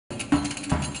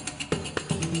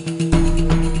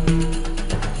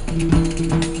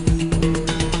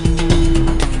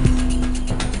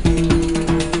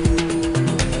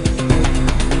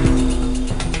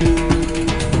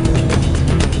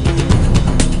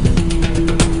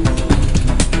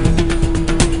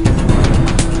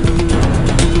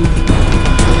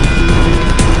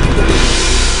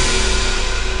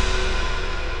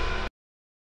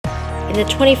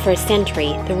the 21st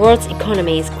century, the world's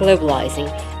economy is globalizing,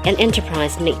 and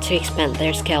enterprises need to expand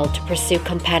their scale to pursue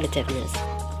competitiveness.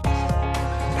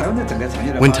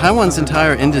 When Taiwan's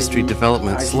entire industry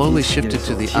development slowly shifted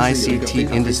to the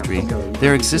ICT industry,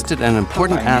 there existed an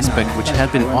important aspect which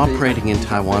had been operating in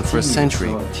Taiwan for a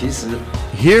century.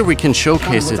 Here we can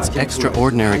showcase its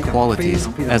extraordinary qualities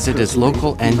as it is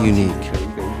local and unique.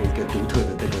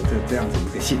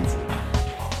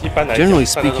 Generally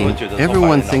speaking,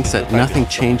 everyone thinks that nothing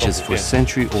changes for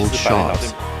century-old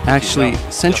shops. Actually,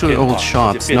 century-old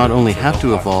shops not only have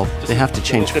to evolve, they have to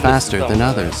change faster than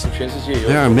others.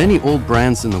 There are many old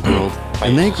brands in the world,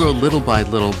 and they grow little by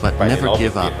little but never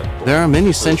give up. There are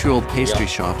many century-old pastry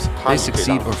shops, they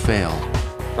succeed or fail.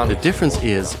 The difference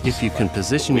is if you can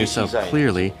position yourself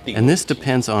clearly, and this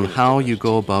depends on how you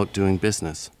go about doing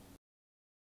business.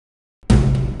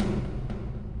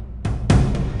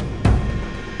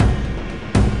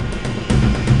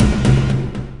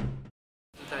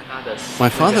 My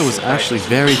father was actually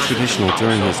very traditional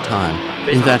during his time,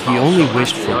 in that he only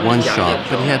wished for one shop,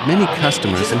 but he had many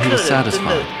customers and he was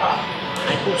satisfied.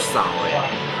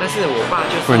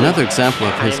 For another example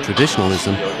of his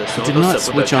traditionalism, he did not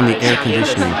switch on the air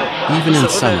conditioning, even in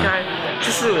summer.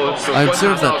 I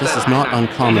observe that this is not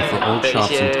uncommon for old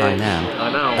shops in Tainan,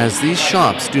 as these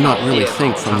shops do not really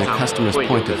think from their customers'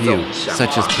 point of view,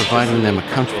 such as providing them a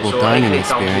comfortable dining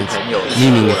experience,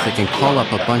 meaning if they can call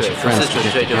up a bunch of friends to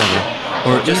get together,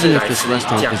 or even if this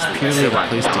restaurant is purely a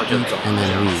place to eat and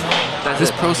then leave. This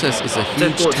process is a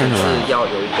huge turnaround.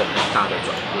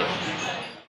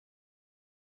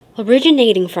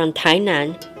 Originating from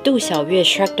Tainan, Du Xiaoyue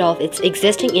shrugged off its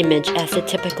existing image as a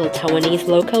typical Taiwanese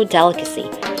local delicacy,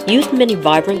 used many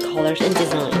vibrant colors and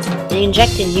designs, and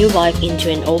injected new life into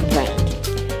an old brand.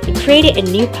 It created a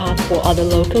new path for other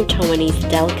local Taiwanese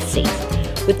delicacies.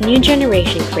 With new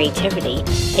generation creativity,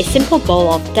 a simple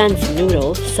bowl of dense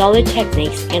noodles, solid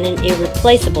techniques, and an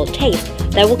irreplaceable taste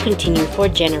that will continue for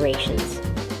generations.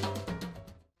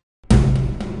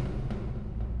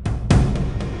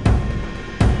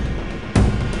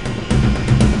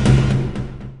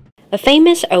 A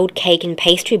famous old cake and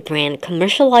pastry brand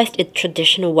commercialized its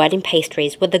traditional wedding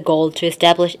pastries with the goal to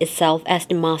establish itself as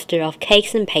the master of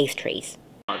cakes and pastries.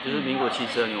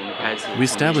 We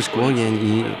established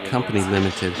Guoyanyi Company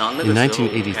Limited in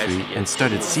 1983 and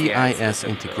started CIS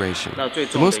integration.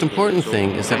 The most important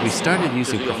thing is that we started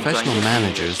using professional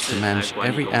managers to manage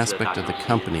every aspect of the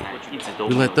company.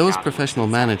 We let those professional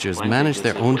managers manage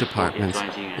their own departments,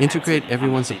 integrate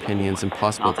everyone's opinions in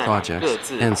possible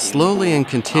projects, and slowly and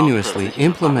continuously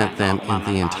implement them in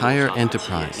the entire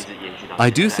enterprise. I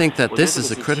do think that this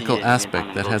is a critical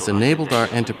aspect that has enabled our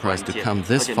enterprise to come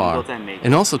this far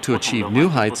and also to achieve new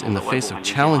heights in the face of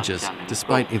challenges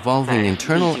despite evolving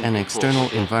internal and external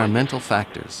environmental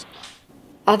factors.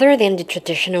 Other than the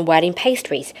traditional wedding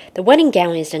pastries, the wedding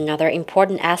gown is another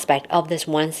important aspect of this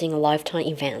once-in-a-lifetime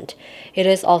event. It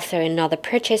is also another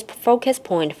purchase focus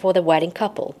point for the wedding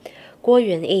couple. Guo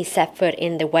Yunyi set foot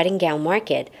in the wedding gown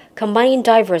market, combining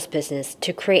diverse business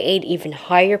to create even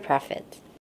higher profits.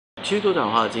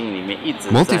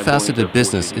 Multifaceted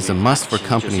business is a must for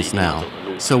companies now,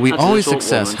 so we always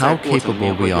assess how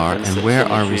capable we are and where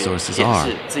our resources are.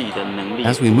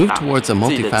 As we move towards a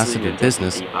multifaceted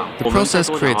business, the process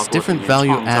creates different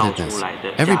value addedness.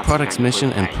 Every product's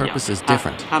mission and purpose is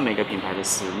different.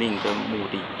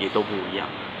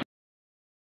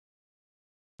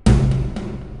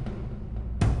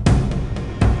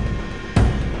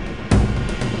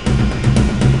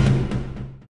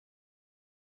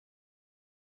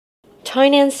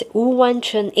 Tainan's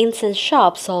Wuwanchun incense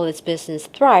shop saw its business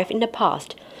thrive in the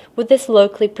past, with this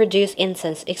locally produced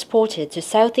incense exported to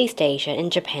Southeast Asia and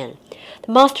Japan.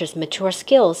 The master's mature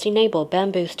skills enable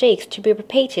bamboo sticks to be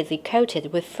repeatedly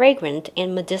coated with fragrant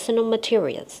and medicinal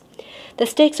materials. The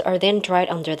sticks are then dried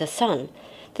under the sun.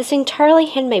 This entirely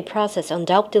handmade process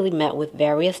undoubtedly met with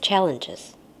various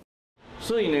challenges.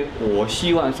 Therefore,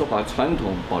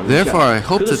 I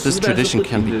hope that this tradition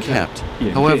can be kept.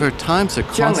 However, times are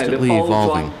constantly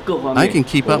evolving. I can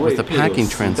keep up with the packing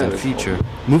trends and future,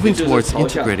 moving towards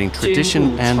integrating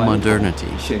tradition and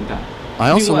modernity. I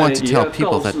also want to tell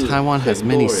people that Taiwan has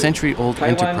many century-old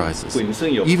enterprises,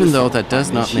 even though that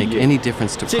does not make any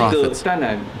difference to profits.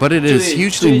 But it is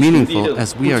hugely meaningful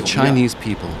as we are Chinese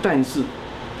people.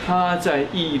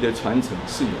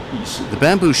 The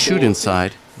bamboo shoot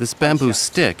inside, this bamboo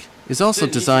stick, is also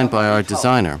designed by our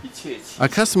designer. Our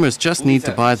customers just need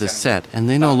to buy this set and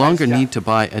they no longer need to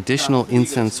buy additional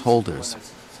incense holders.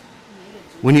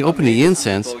 When you open the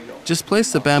incense, just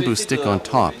place the bamboo stick on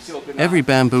top. Every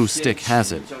bamboo stick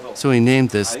has it, so he named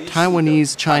this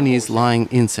Taiwanese Chinese lying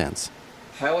incense.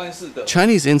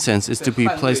 Chinese incense is to be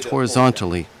placed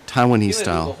horizontally, Taiwanese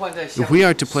style. If we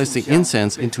are to place the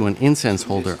incense into an incense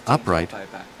holder upright,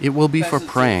 it will be for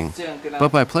praying.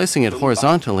 But by placing it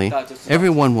horizontally,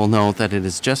 everyone will know that it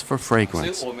is just for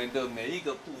fragrance.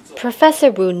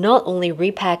 Professor Wu not only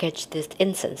repackaged this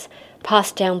incense,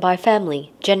 passed down by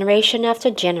family, generation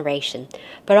after generation,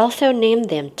 but also named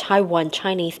them Taiwan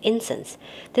Chinese incense.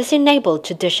 This enabled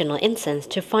traditional incense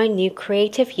to find new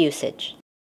creative usage.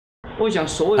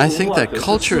 I think that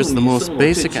culture is the most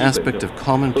basic aspect of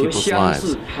common people's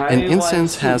lives, and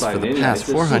incense has for the past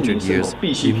 400 years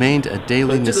remained a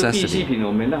daily necessity.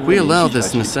 If we allow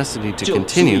this necessity to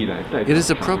continue, it is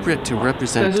appropriate to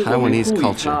represent Taiwanese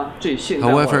culture.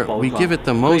 However, we give it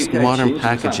the most modern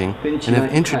packaging and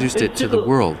have introduced it to the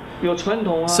world.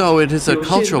 So it is a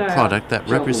cultural product that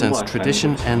represents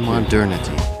tradition and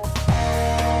modernity.